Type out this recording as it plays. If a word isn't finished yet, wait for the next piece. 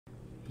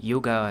Yo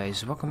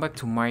guys, welcome back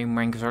to my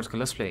Minecraft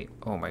Let's Play.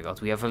 Oh my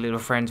god, we have a little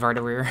friend right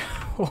over here.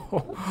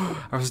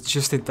 I was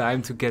just in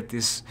time to get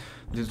this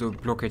little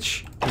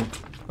blockage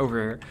over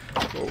here.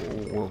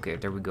 Oh, okay,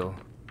 there we go.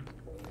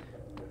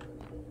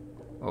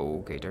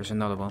 Oh, okay, there's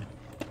another one.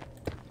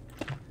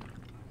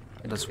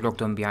 Let's block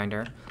them behind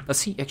there. Let's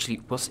see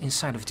actually what's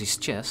inside of this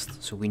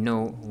chest, so we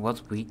know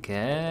what we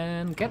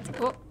can get.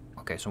 Oh,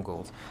 okay, some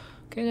gold.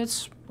 Okay,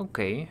 that's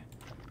okay.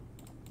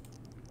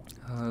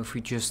 If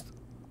we just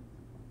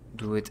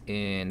do it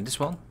in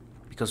this one,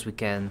 because we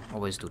can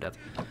always do that.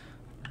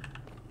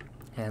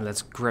 And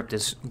let's grab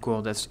this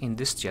gold that's in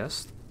this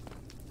chest.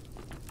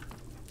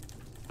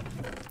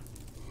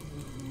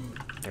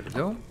 There we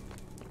go.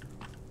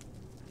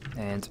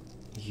 And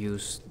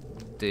use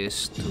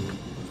this to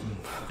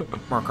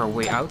mark our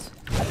way out.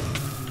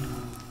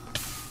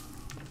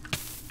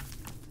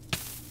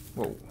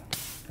 Whoa.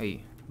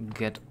 Hey,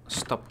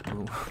 stop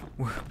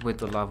with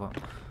the lava.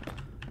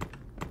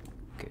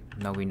 Okay,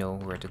 now we know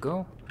where to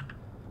go.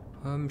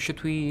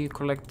 Should we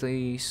collect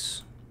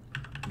these?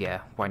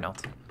 Yeah, why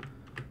not?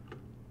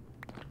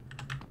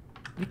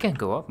 We can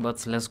go up,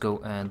 but let's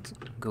go and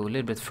go a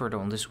little bit further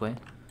on this way.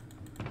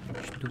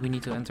 Do we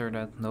need to enter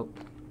that? Nope.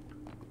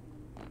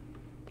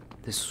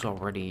 This is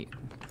already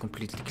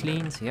completely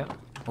cleaned, yeah.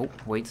 Oh,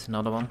 wait,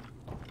 another one.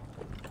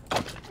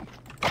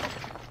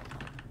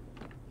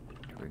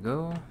 There we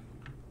go.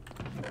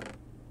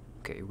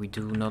 Okay, we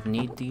do not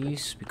need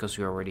these, because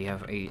we already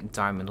have a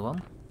diamond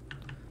one.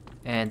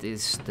 And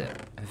it's the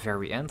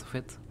very end of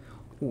it.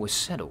 Oh, a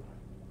saddle.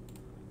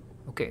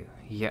 Okay,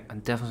 yeah,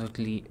 I'm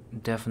definitely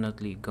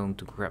going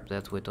to grab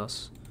that with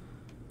us.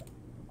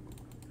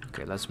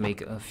 Okay, let's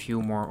make a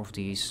few more of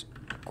these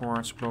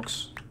quartz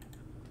blocks.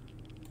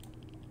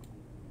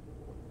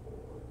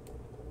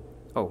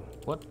 Oh,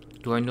 what?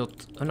 Do I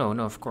not? Oh,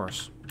 no, of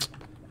course.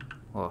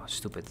 Oh,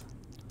 stupid.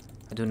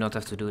 I do not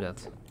have to do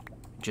that.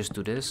 Just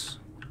do this.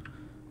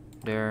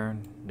 There,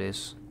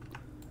 this.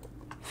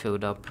 Fill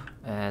it up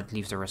and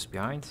leave the rest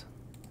behind.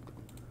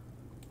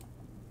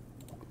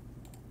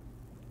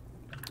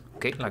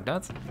 Okay, like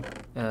that.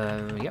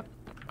 Yeah,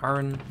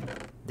 iron.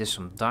 There's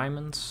some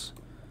diamonds,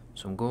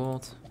 some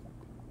gold.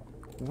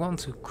 We want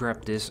to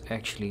grab this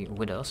actually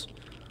with us.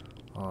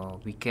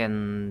 We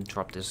can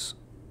drop this.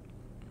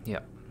 Yeah,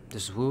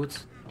 this wood.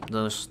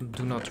 Those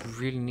do not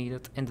really need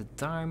it. And the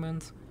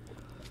diamond.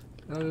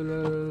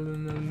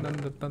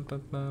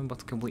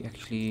 What can we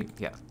actually?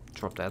 Yeah,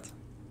 drop that.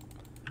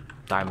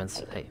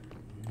 Diamonds, hey,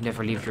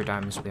 never leave your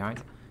diamonds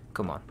behind.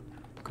 Come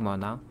on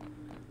now.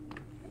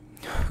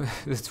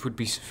 It would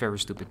be very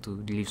stupid to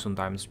leave some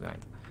diamonds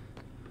behind,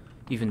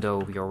 even though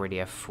we already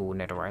have full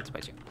netherite.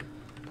 But yeah,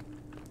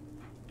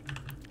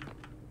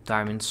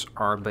 diamonds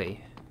are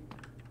bay.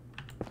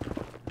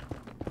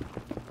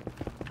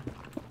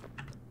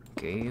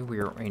 Okay, we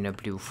are in a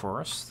blue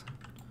forest.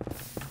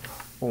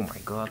 Oh my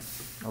god.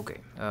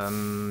 Okay,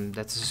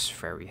 that is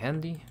very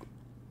handy.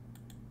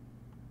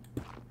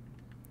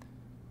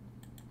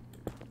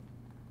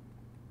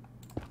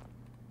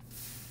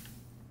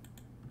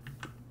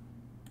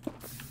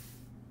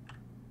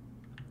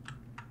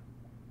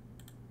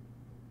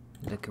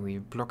 Can we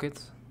block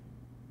it?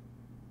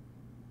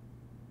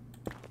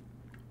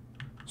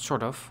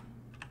 Sort of.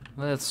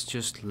 Let's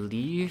just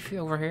leave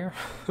over here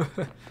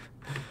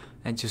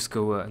and just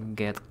go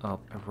get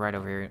up right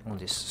over here on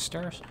these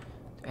stairs.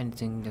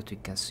 Anything that we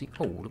can see?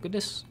 Oh, look at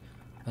this!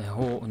 A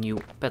whole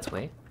new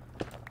pathway.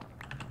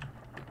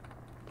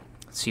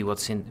 Let's see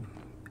what's in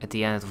at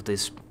the end of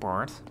this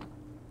part.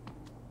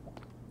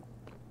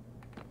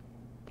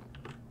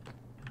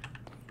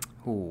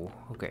 Oh,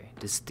 okay.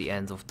 This is the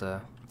end of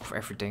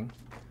everything.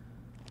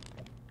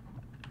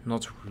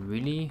 Not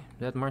really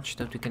that much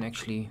that we can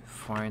actually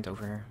find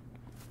over here.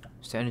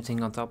 Is there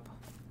anything on top?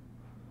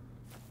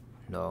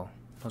 No,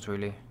 not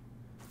really.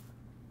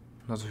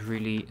 Not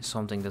really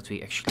something that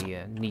we actually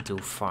need to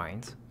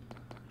find.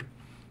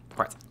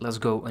 Right, let's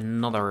go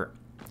another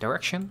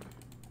direction.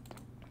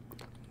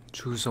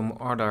 To some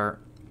other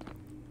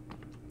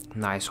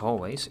nice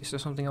hallways. Is there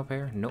something up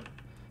here? No.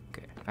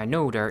 Okay, I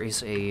know there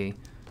is a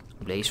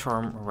blaze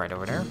farm right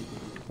over there.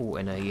 Oh,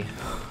 and a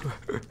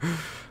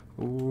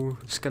ooh,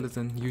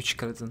 skeleton, huge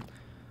skeleton.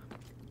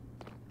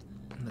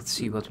 Let's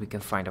see what we can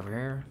find over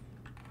here.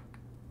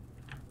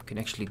 We can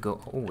actually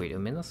go. Oh, wait a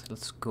minute.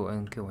 Let's go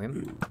and kill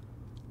him.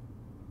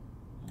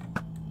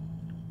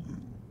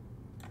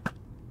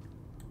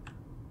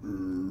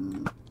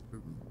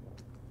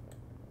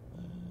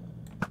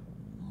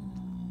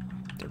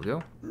 There we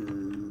go.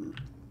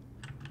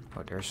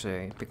 Oh, there's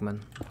a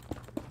pigman.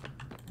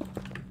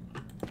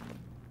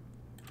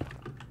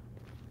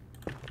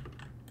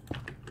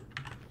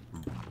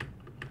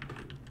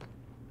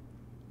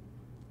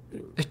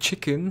 A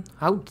chicken?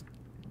 How?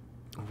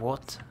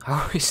 What?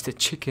 How is the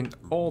chicken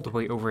all the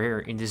way over here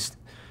in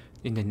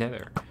the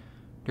nether?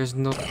 There's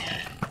not.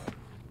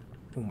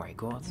 Oh my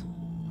god!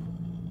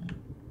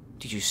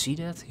 Did you see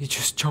that? He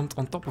just jumped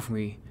on top of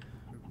me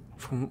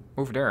from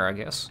over there, I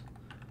guess.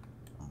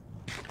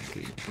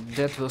 Okay,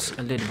 that was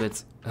a little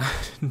bit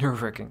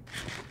nerve-wracking.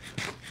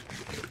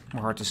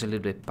 My heart is a little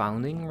bit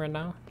pounding right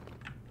now.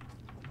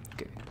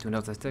 Okay, do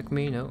not attack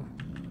me, no.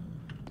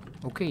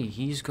 Okay,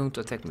 he's going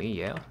to attack me,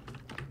 yeah.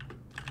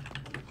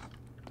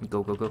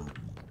 Go, go, go.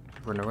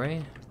 Run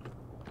away.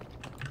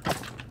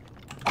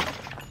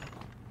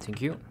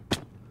 Thank you.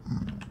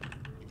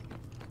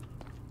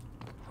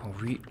 Oh,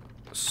 we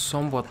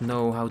somewhat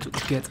know how to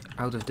get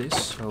out of this,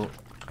 so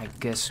I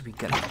guess we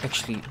can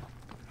actually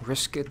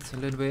risk it a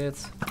little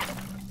bit.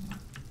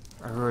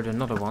 I heard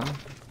another one.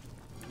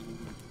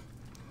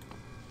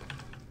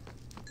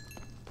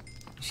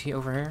 Is he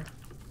over here?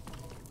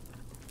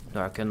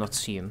 No, I cannot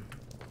see him.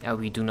 Yeah,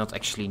 we do not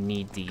actually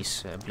need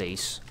these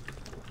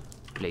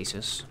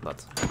places,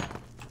 but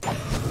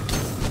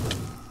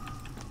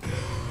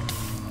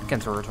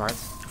can't throw it right.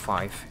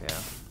 5, yeah.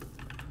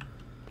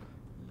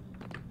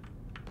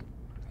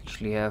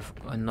 Actually have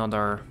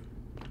another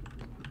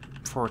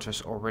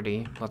fortress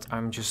already, but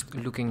I'm just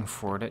looking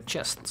for the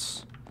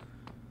chests.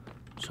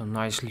 Some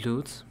nice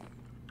loot.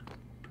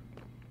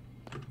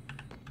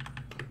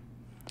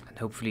 And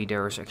hopefully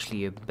there is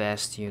actually a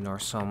bastion or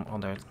some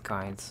other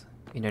kind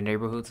in the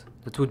neighborhood.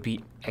 That would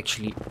be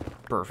actually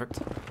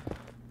perfect.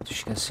 As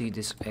you can see,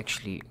 this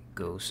actually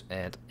goes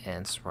and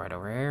ends right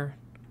over here.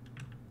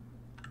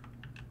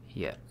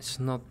 Yeah, it's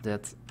not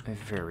that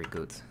very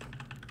good.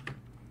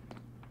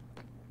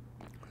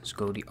 Let's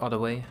go the other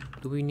way.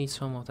 Do we need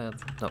some of that?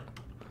 No.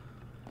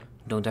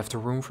 Don't have the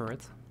room for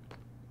it.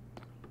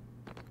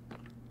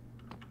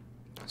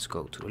 Let's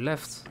go to the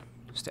left.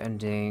 Is there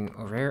anything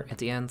over here at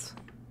the end?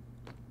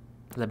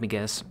 Let me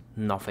guess,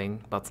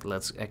 nothing, but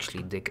let's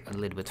actually dig a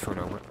little bit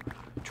further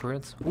through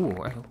it.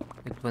 Ooh,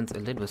 it went a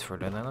little bit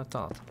further than I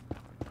thought.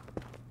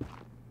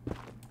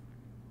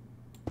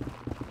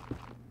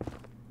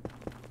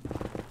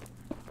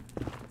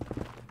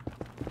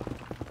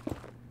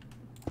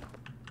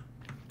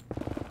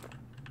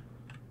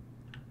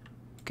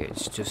 Okay,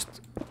 it's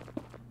just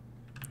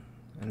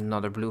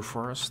another blue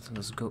forest.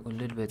 Let's go a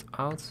little bit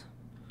out.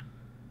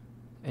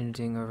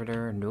 Anything over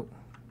there? Nope.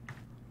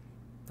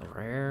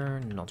 Over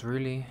here? Not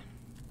really.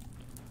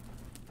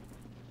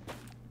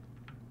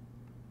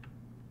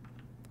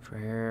 Over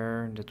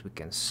here that we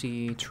can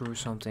see through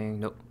something?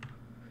 Nope.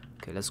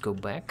 Okay, let's go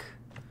back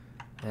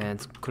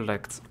and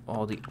collect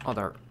all the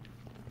other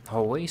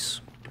hallways.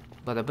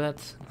 But I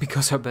bet,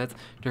 because I bet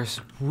there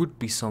would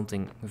be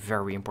something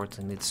very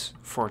important in its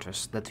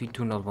fortress that we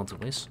do not want to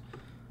miss.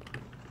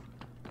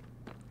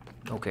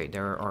 Okay,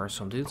 there are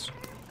some dudes.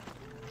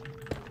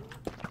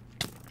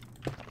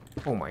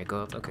 Oh my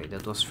god, okay,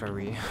 that was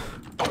very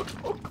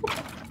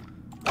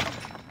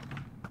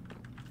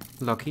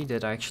lucky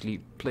that I actually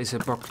placed a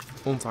block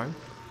on time.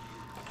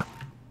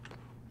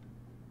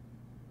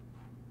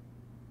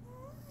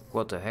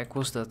 What the heck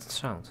was that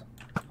sound?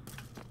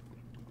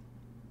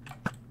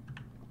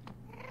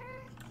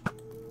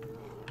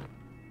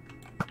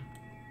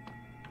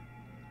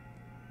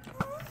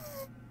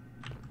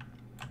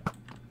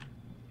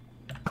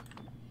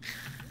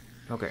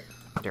 Okay,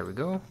 there we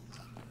go.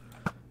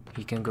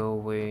 He can go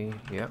away,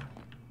 yeah.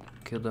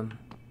 Kill them.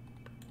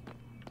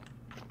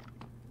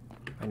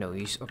 I know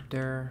he's up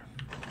there.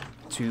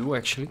 2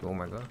 actually, oh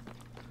my god.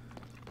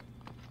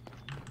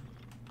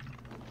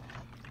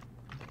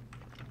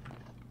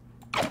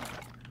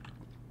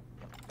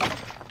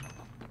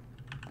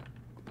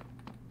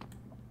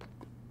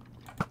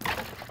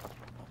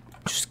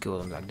 Just kill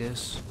them like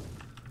this.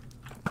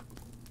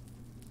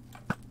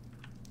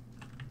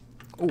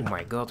 Oh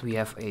my god, we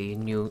have a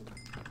new...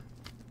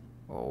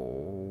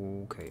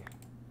 Okay.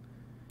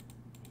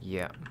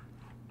 Yeah.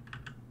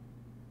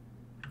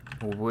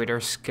 Wither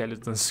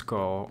skeleton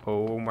skull.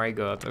 Oh my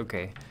god,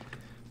 okay.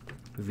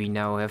 We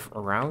now have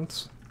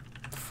around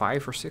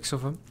 5 or 6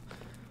 of them.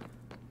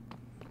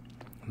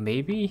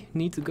 Maybe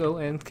need to go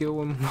and kill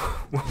them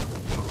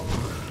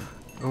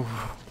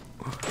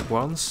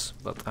once,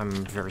 but I'm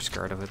very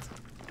scared of it.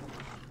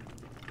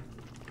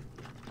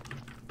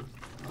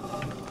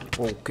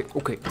 Okay.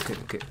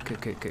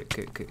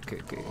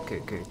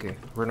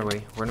 Run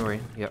away,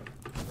 yep.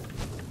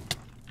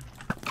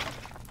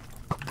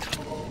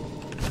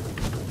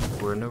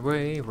 Run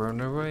away.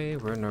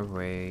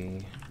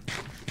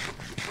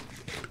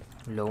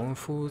 Low on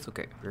food,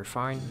 okay, we're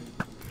fine.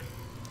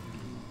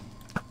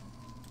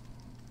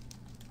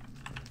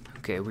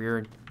 Okay,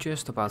 we're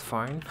just about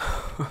fine.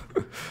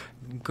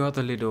 Got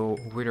a little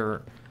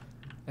wither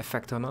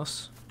effect on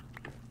us,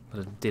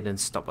 but it didn't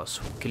stop us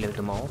from killing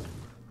them all.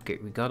 Okay,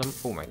 we got him.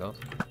 Oh my god,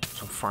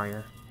 some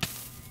fire.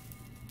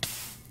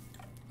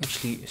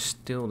 Actually,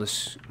 still the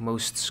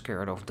most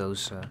scared of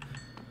those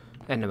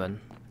Endermen,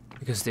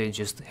 because they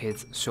just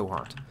hit so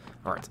hard.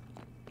 Alright.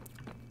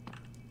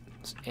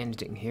 Is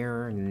anything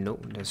here? No,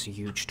 there's a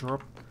huge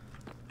drop.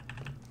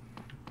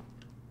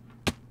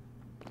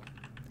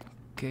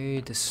 Okay,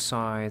 this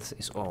side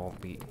is all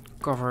be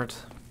covered.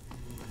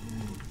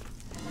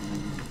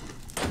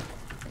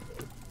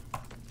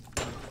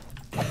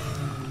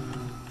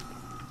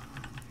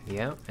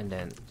 Yeah, and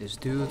then this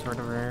dude right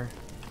over there.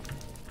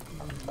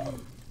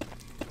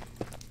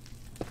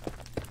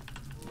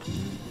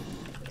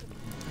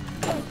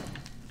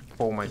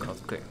 Oh my god,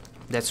 okay.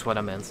 That's what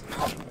I meant.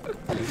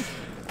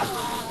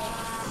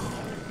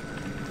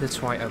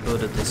 That's why I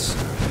built this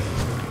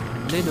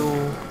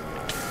little...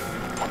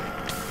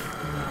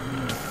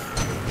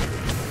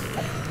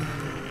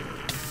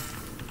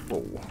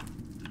 Whoa.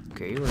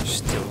 Okay, we're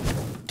still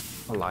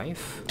alive.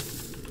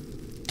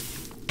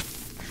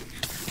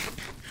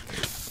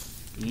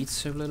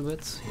 Eats a little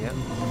bit, yeah.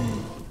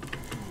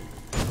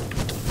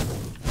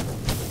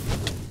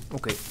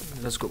 Okay,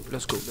 let's go,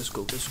 let's go, let's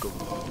go, let's go.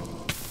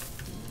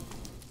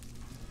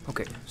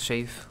 Okay,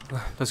 save.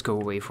 Let's go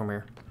away from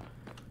here.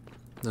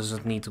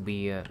 Doesn't need to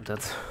be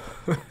that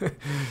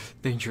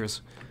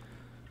dangerous.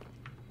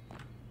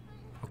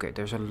 Okay,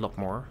 there's a lot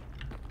more.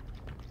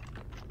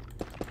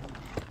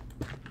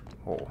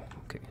 Oh,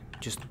 okay.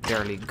 Just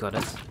barely got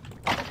it.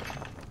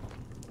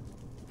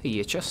 Hey,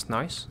 a chest,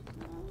 nice.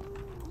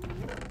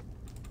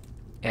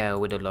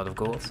 With a lot of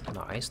gold.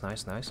 Nice,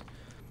 nice, nice.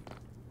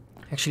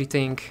 Actually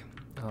think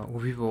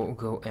we will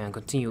go and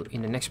continue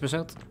in the next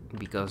episode,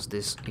 because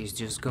this is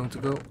just going to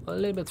go a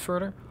little bit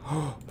further.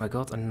 Oh my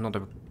god,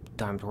 another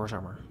diamond horse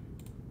armor.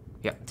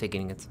 Yeah,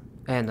 taking it.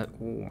 And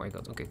oh my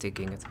god, okay,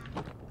 taking it.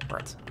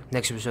 Right,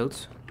 next episode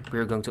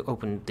we're going to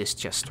open this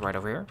chest right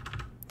over here.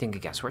 Thank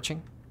you guys for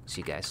watching.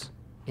 See you guys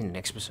in the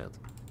next episode.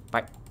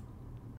 Bye.